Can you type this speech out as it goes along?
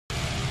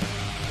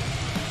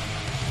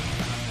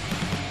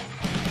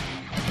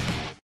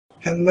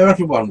Hello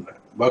everyone,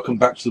 welcome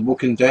back to The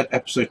Walking Dead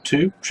episode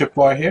 2,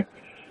 Tripwire here.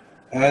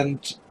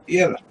 And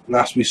yeah,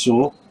 last we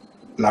saw,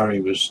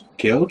 Larry was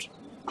killed,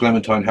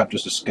 Clementine helped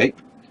us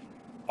escape.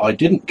 I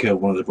didn't kill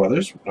one of the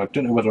brothers, I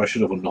don't know whether I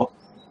should have or not.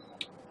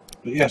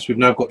 But yes, we've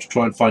now got to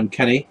try and find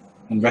Kenny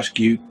and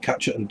rescue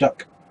Catcher and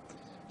Duck.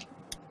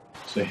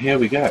 So here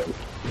we go.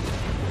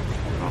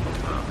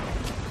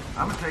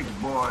 I'm gonna take the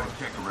boy and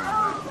check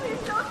around. Oh,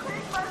 please don't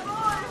take my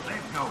boy.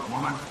 Let's go,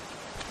 woman.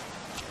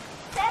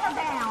 Settle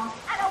down.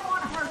 I don't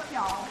want to hurt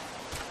y'all.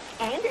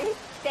 Andy?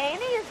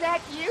 Danny, is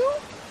that you?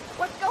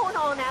 What's going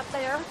on out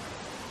there?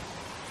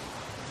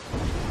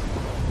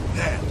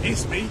 Yeah,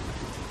 it's me.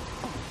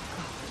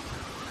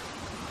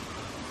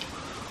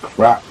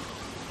 Crap.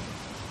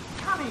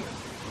 Come here.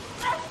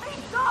 Let me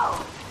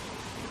go.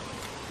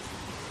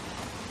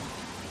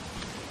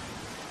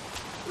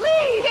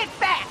 Lee, hit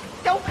back!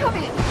 Don't come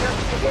in here! You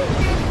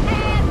just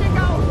had to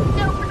go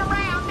snooping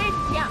around,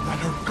 didn't ya? Let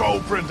her go,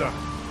 Brenda.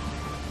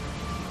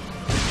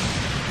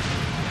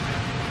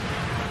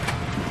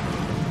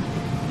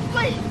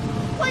 Please,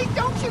 please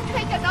don't you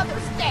take another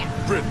step!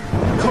 Brenda,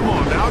 come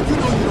on now. You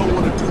know you don't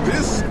want to do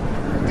this.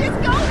 Just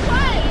go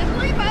away and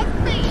leave us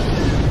be!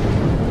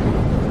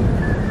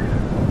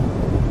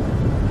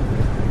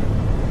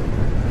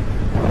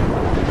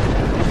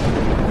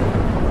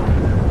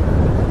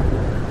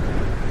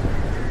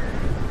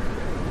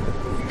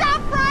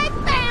 Stop right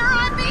there, I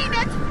mean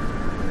it!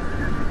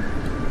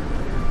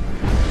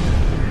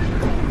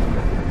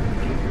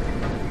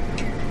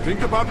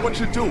 Think about what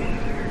you're doing.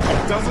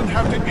 It doesn't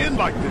have to end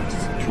like this.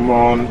 Come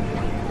on.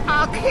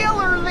 I'll kill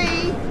her,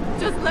 Lee!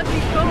 Just let me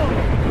go!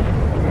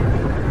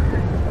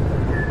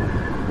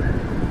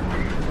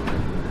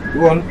 Go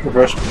on,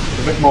 reverse a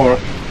bit more.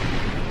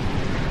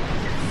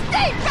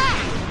 Stay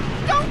back!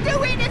 Don't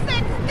do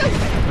anything stupid!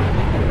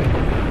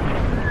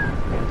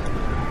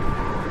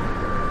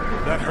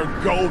 Let her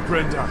go,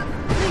 Brenda.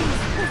 Please,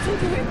 listen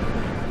to him.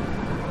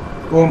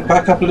 Go on,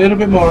 back up a little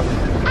bit more.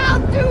 I'll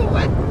do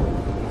it!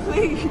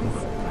 Please.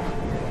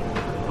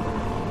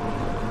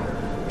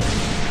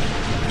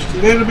 Just a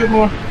little bit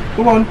more.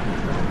 Go on.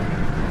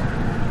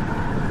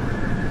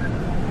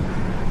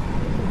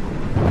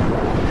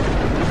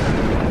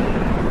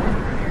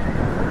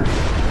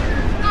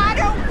 I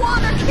don't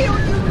want to kill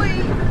you,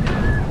 Lee!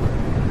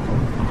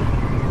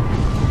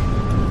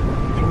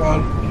 Come on.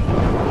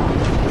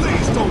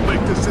 Please don't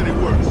make this any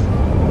worse.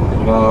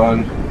 Come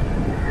on.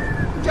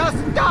 Just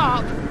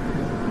stop!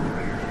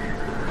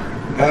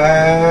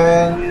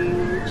 And...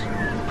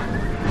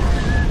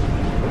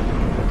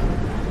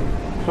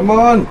 Come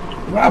on.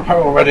 Grab her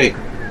already.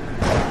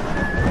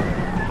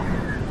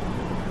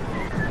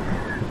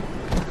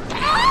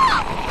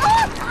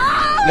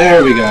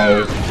 There we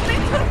go.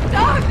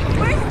 Doc,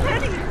 where's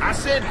Kenny? I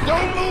said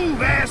don't move,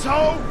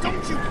 asshole.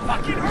 Don't you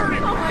fucking hurt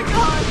him. Oh my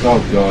god!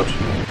 Oh god.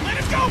 Let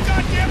it go,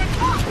 goddammit.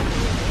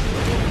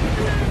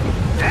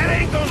 That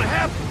ain't gonna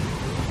happen.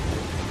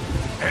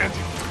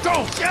 Andy,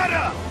 don't shut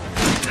up.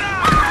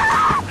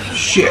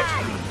 Shit.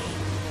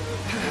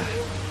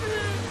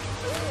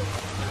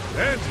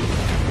 Andy.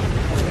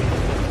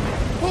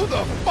 Who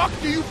the fuck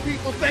do you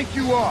people think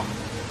you are?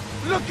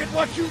 Look at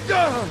what you've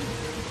done!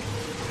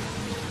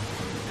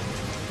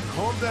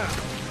 Calm down.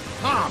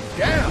 Calm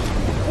down?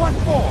 What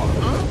for,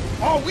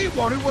 huh? All we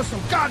wanted was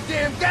some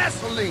goddamn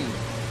gasoline!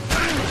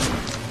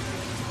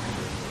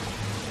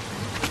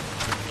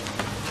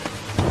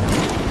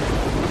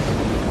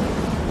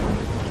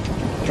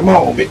 Come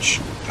on, bitch.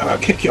 I'll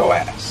kick your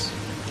ass.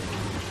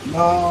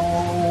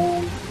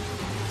 No.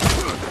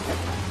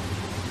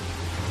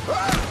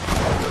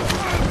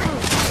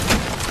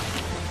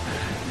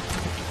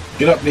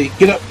 Get up, Lee.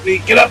 Get up, Lee.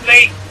 Get up,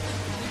 Lee.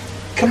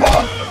 Come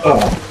on.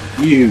 Oh,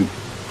 you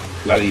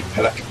bloody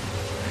pillock.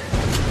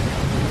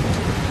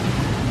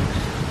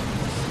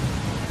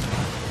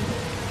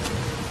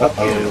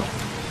 Uh-oh.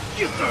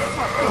 Get the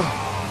fuck up!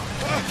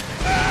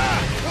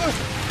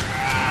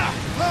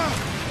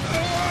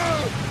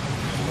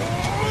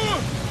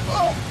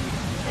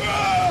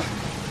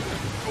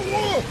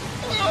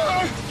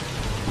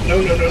 No,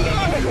 no, no, no,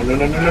 no, no,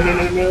 no, no, no,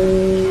 no, no.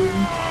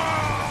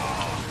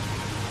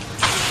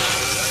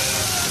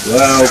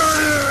 Well,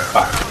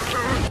 fuck.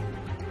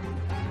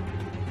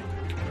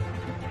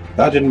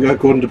 That didn't go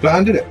according to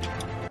plan, did it?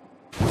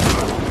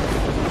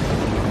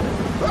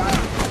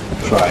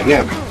 Try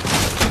again.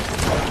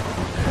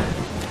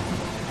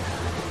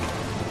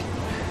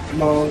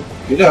 Come on,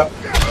 get up.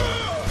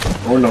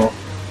 Or not.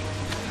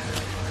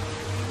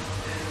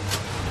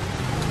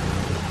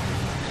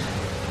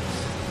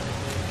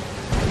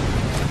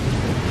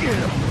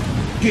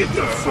 Get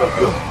the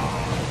fuck up.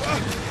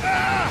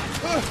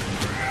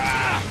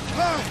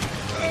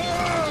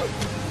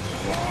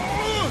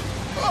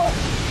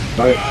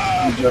 Right,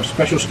 you have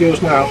special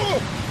skills now.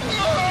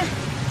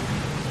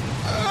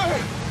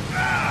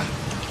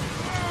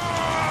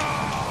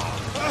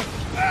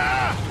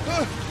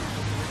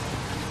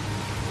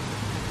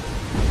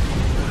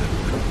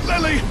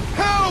 Lily,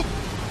 help!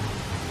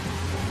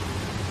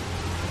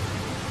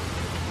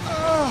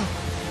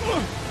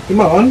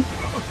 Come on.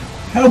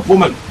 Help,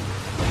 woman.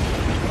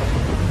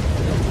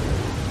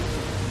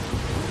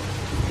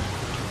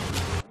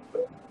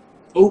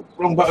 Oh,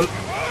 wrong button.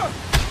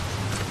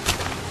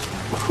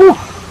 Whew.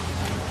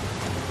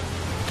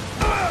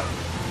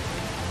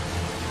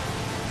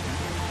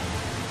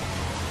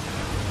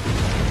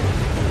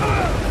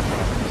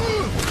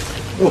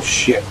 Oh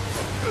shit.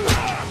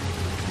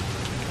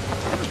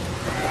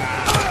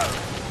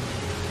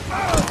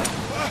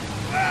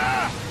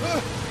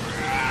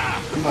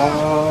 Come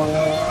on.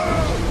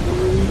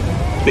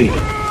 Beat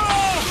it.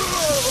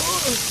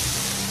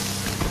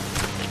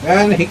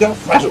 And he got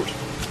frazzled.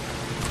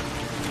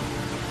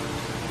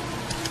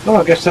 Oh,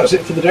 I guess that's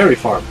it for the dairy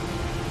farm.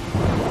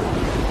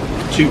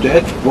 2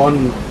 dead,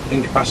 1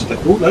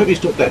 incapacitated. Oh no,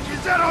 he's not dead.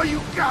 Is that all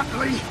you got,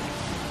 Lee?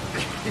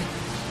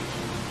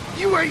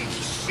 You ain't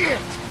shit.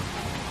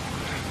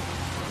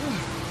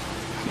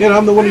 Yeah,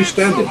 I'm the one who's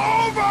standing. It's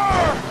over!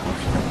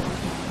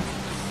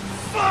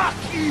 Fuck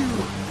you!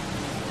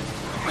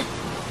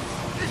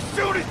 As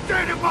soon as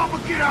Dad and Mama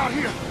get out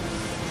here,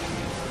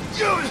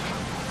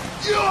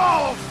 you're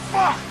all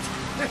fucked!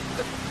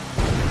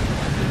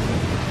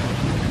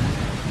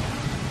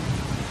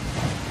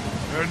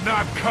 They're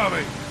not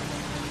coming.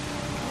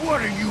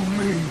 What do you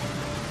mean?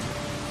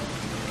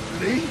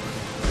 Lee?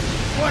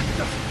 What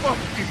the fuck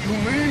do you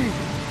mean?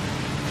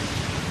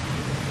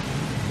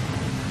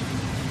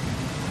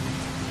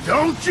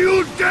 Don't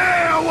you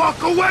dare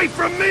walk away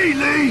from me,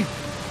 Lee!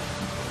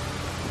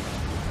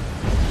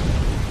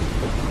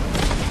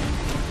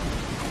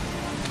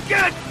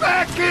 Get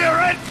back here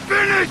and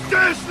finish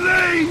this,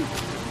 Lee!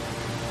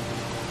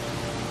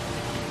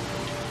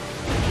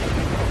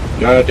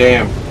 God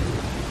damn.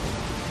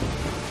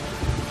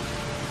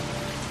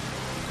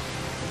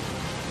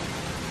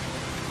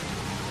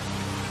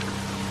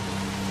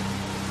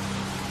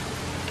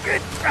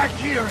 Get back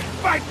here and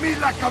fight me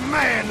like a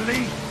man,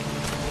 Lee!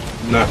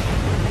 No.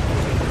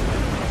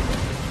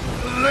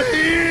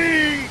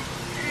 Lee!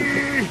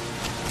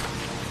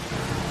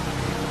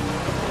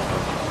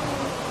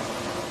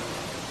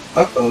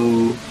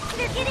 Uh-oh.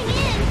 They're getting in.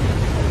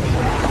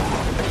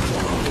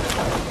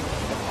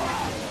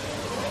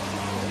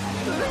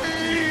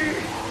 Lee!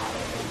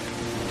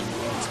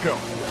 Let's go.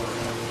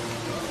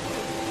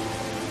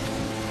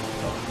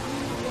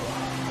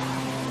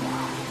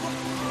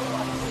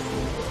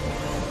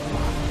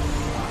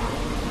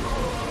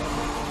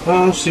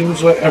 Oh,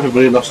 seems like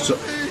everybody lost some.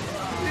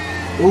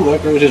 Oh, there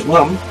goes his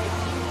mum.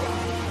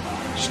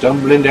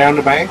 Stumbling down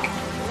the bank.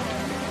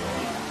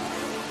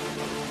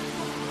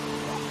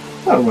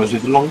 That reminds me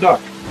of the Long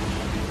Dark.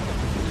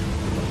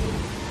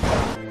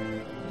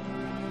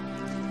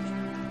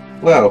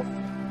 Well.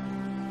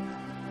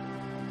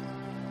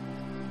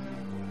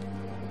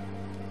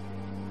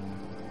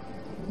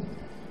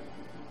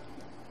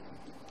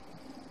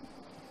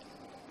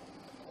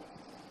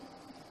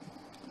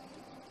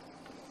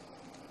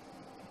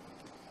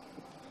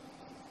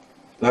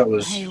 That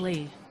was... Hey,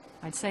 Lee.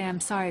 I'd say I'm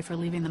sorry for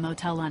leaving the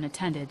motel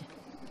unattended,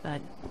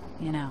 but,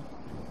 you know.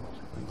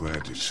 I'm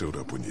glad you showed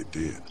up when you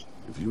did.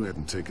 If you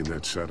hadn't taken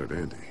that shot at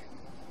Andy,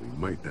 we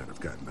might not have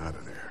gotten out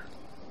of there.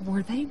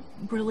 Were they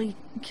really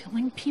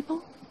killing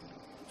people?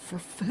 For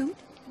food?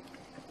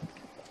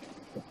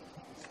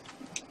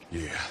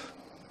 Yeah,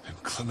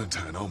 and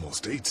Clementine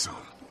almost ate some.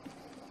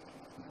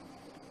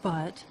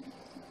 But...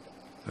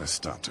 I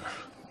stopped her.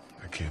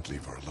 I can't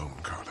leave her alone,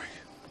 Carly.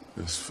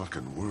 This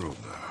fucking world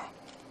now.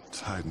 It's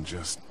hiding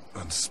just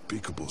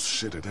unspeakable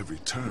shit at every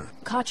turn.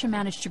 Katja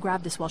managed to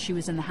grab this while she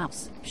was in the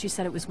house. She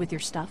said it was with your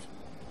stuff.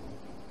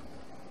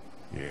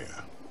 Yeah.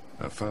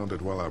 I found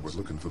it while I was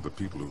looking for the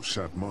people who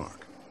shot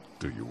Mark.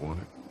 Do you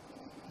want it?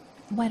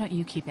 Why don't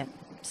you keep it?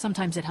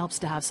 Sometimes it helps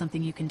to have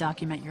something you can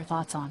document your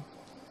thoughts on.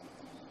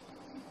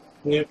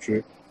 Yeah,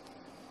 true.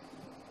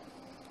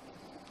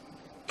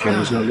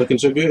 Kenny's not looking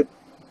so good.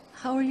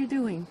 How are you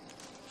doing?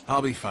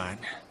 I'll be fine.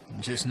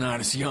 Just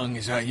not as young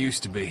as I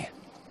used to be.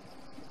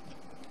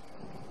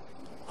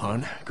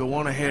 Hun, go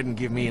on ahead and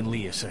give me and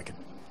Lee a second.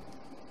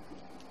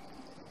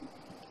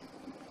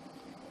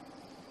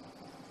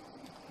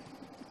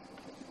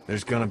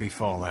 There's gonna be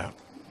fallout.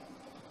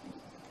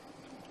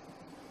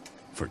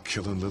 For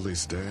killing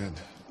Lily's dad?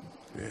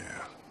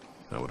 Yeah,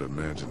 I would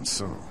imagine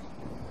so.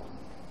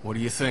 What do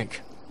you think?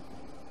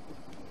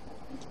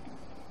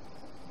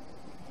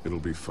 It'll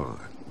be fine.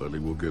 Lily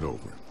will get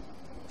over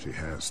it. She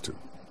has to.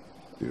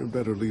 You're a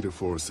better leader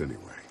for us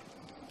anyway.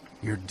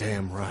 You're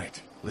damn right.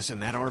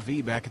 Listen, that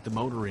RV back at the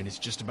motor inn is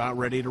just about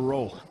ready to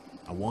roll.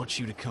 I want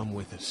you to come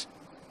with us.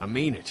 I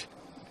mean it.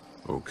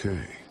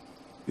 Okay.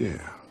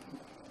 Yeah.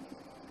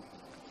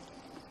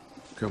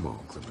 Come on,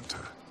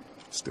 Clementine.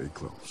 Stay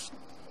close.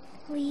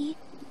 Lee,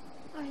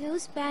 are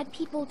those bad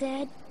people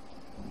dead?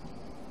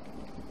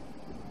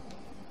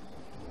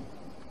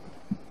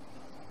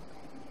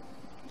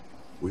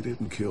 We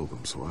didn't kill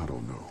them, so I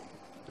don't know.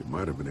 They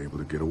might have been able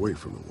to get away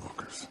from the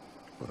walkers,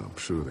 but I'm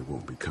sure they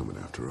won't be coming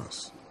after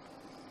us.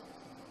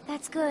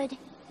 That's good.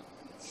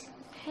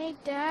 Hey,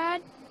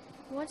 Dad,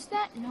 what's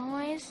that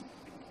noise?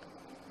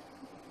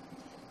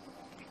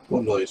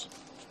 What noise?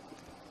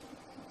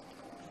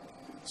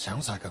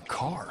 Sounds like a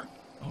car.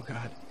 Oh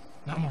god,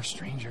 not more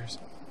strangers.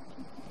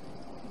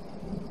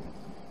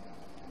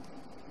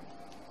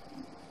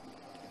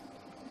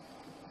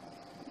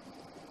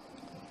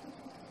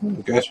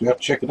 I guess we have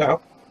to check it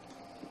out.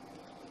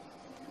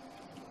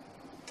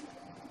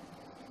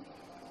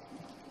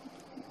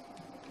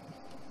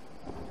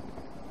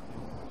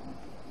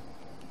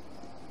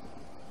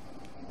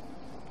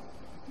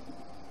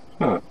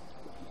 Huh.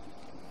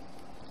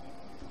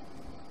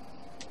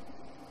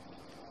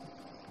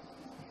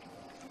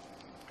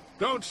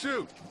 Don't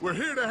shoot! We're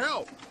here to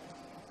help!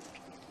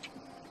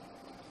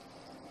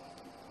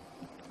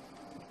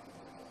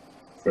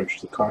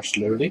 Approach the car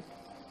slowly.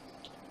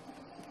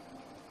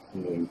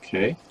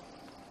 Okay.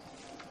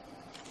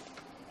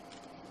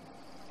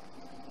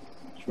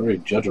 It's very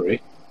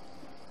juddery.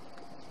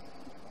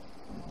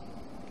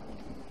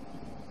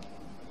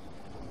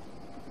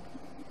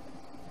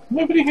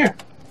 Nobody here.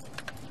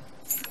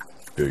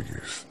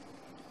 Figures.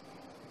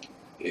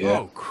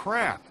 Yeah. Oh,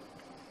 crap.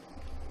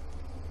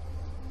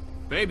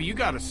 Baby, you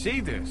gotta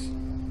see this.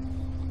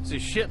 There's a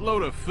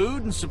shitload of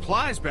food and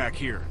supplies back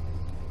here.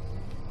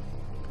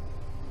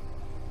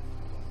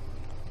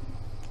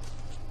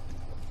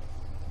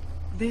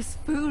 This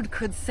food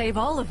could save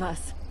all of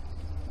us.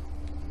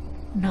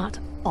 Not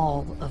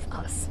all of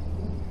us.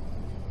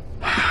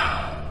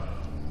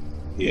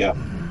 Yeah.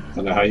 I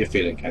don't know how you're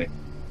feeling, Kenny.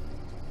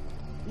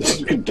 This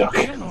is a good duck.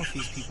 I don't know if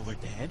these people are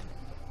dead.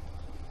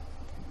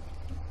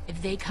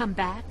 If they come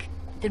back,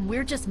 then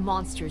we're just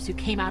monsters who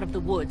came out of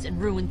the woods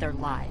and ruined their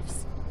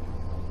lives.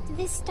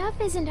 This stuff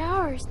isn't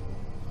ours.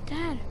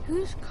 Dad,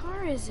 whose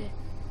car is it?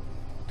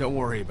 Don't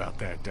worry about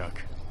that,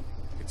 Duck.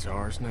 It's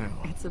ours now.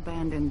 It's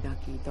abandoned,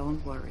 Ducky.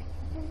 Don't worry.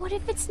 What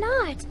if it's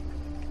not?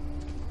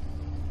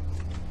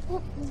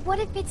 What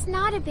if it's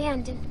not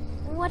abandoned?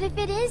 What if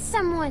it is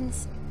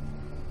someone's?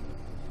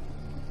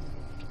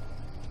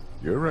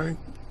 You're right.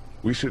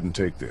 We shouldn't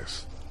take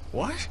this.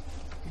 What?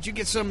 Did you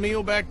get some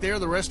meal back there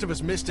the rest of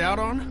us missed out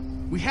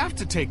on? We have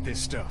to take this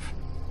stuff.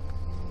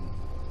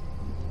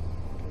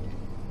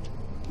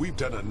 We've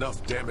done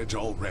enough damage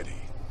already.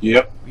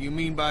 Yep. What do you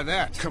mean by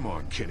that? Come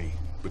on, Kenny.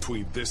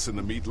 Between this and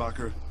the meat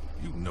locker,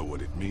 you know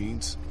what it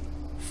means.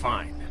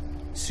 Fine.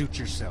 Suit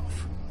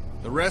yourself.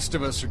 The rest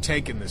of us are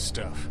taking this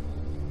stuff.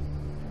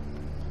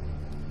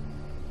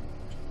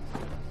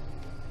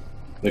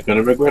 They're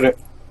gonna regret it.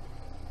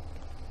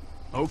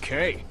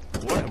 Okay,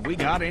 what have we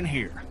got in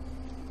here?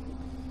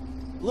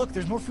 Look,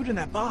 there's more food in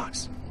that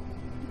box.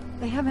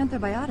 They have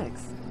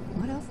antibiotics.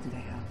 What else do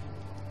they have?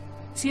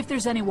 See if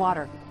there's any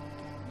water.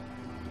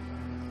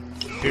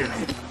 Here.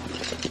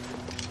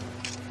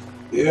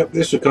 Yep,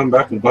 this will come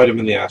back and bite him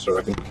in the ass, I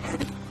reckon.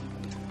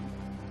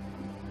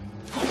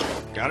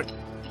 Got it?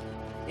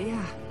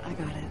 Yeah, I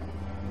got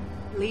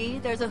it. Lee,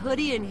 there's a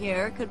hoodie in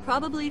here. Could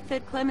probably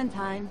fit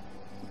Clementine.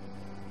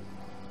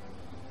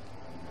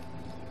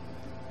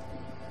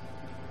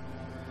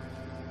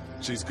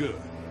 She's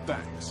good.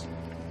 Thanks.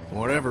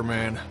 Whatever,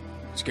 man.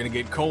 It's gonna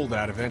get cold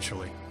out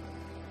eventually.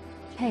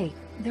 Hey,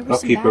 there were I'll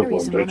some keep her batteries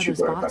warm, in don't one of you those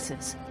worry about it.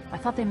 boxes. I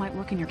thought they might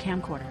work in your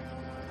camcorder.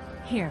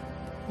 Here,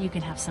 you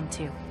can have some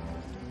too.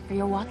 For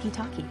your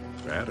walkie-talkie.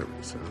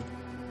 Batteries, huh?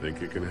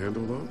 Think you can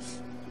handle those?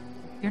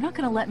 You're not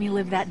gonna let me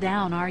live that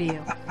down, are you?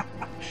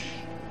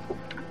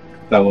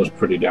 That was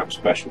pretty damn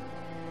special.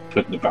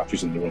 Putting the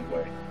batteries in the wrong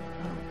way.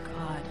 Oh,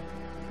 God.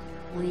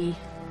 Lee,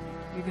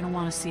 you're gonna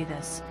want to see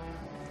this.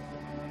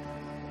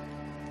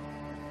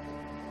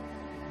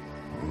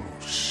 Oh,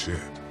 shit.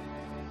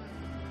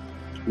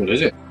 What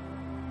is it?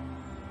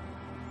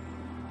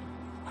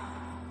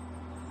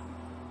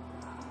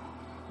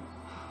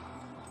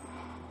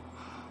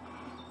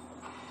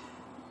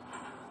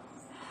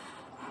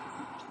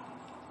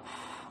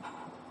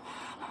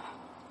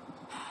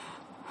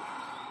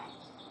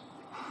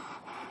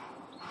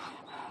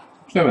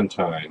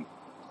 Clementine.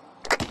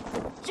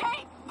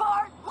 Jake,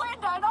 Bart,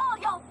 Linda, and all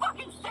y'all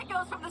fucking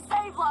sickos from the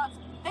Save Lots.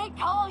 They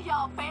call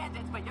y'all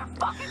bandits, but you're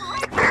fucking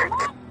rich.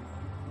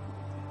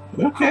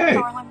 Okay.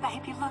 Oh, darling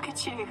baby, look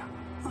at you.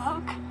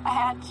 Look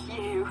at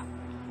you.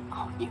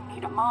 Oh, you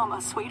need a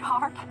mama,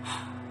 sweetheart.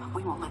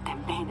 We won't let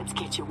them bandits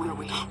get you, will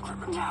we?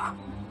 No.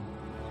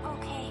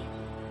 Okay,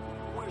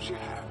 Where's your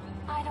hat?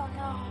 I don't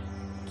know.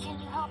 Can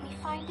you help me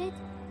find it?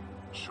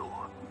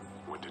 Sure.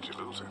 When did you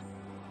lose it?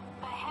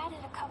 I had it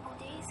a couple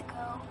days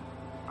ago.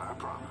 I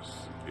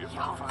promise. If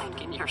Y'all I find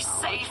thinking it, you're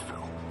I'll safe? let you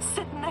know.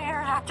 Sitting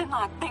there acting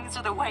like things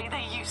are the way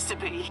they used to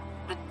be.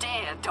 The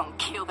dead don't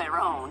kill their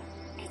own.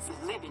 It's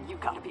the living you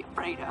gotta be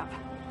afraid of.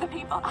 The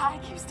people I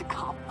used to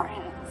call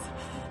friends.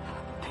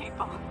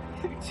 People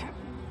who just...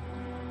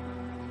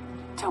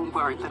 Don't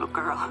worry, little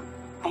girl.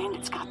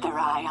 Bandits got their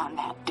eye on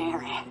that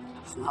dairy.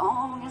 As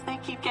long as they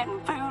keep getting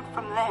food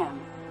from them,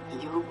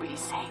 you'll be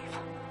safe.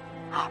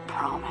 I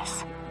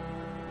promise.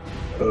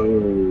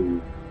 Oh,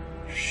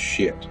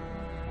 shit.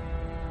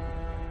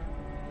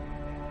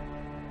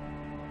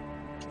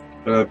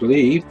 But I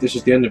believe this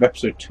is the end of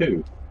episode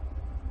 2.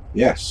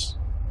 Yes.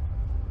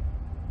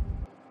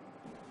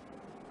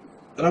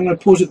 And I'm going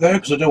to pause it there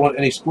because I don't want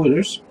any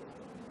spoilers.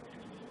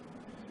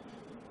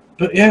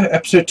 But yeah,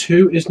 episode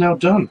 2 is now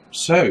done.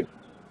 So,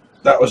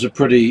 that was a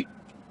pretty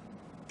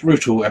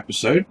brutal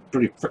episode.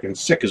 Pretty freaking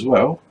sick as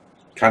well.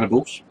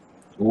 Cannibals.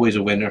 Always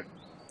a winner.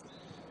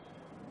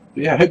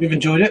 But yeah, I hope you've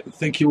enjoyed it.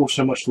 Thank you all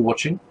so much for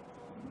watching.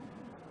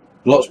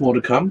 Lots more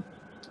to come.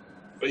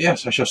 But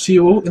yes, I shall see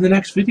you all in the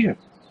next video.